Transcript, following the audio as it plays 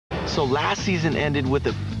So last season ended with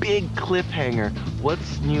a big cliffhanger.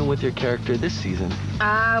 What's new with your character this season?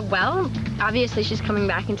 Well, obviously she's coming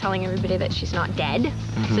back and telling everybody that she's not dead,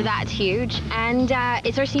 so that's huge. And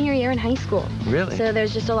it's our senior year in high school. Really? So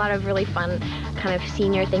there's just a lot of really fun kind of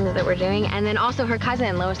senior things that we're doing. And then also her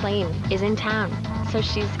cousin, Lois Lane, is in town. So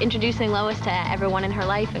she's introducing Lois to everyone in her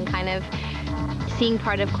life and kind of seeing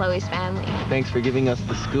part of Chloe's family. Thanks for giving us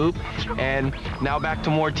the scoop. And now back to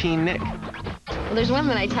more Teen Nick. Well, there's one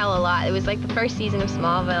that I tell a lot. It was like the first season of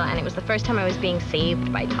Smallville, and it was the first time I was being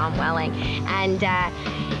saved by Tom Welling. And I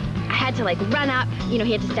had to like run up, you know,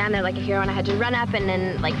 he had to stand there like a hero, and I had to run up and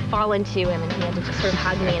then like fall into him, and he had to just sort of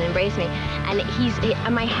hug me and embrace me.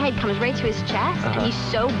 And my head comes right to his chest, and he's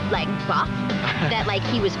so like buff that like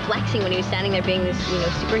he was flexing when he was standing there being this, you know,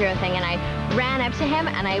 superhero thing. And I ran up to him,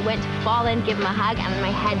 and I went to fall in, give him a hug, and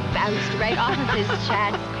my head bounced right off of his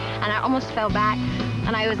chest, and I almost fell back.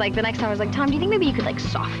 And I was like, the next time I was like, Tom, do you think maybe you could like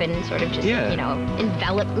soften and sort of just, you know,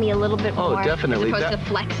 envelop me a little bit more? Oh, definitely. As opposed to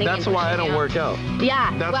flexing. That's why I don't work out.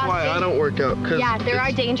 Yeah. That's why I don't work out. Yeah, there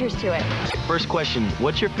are dangers to it. First question,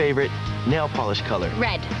 what's your favorite nail polish color?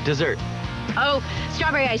 Red. Dessert? Oh,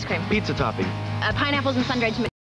 strawberry ice cream. Pizza topping? Pineapples and sun-dried tomatoes.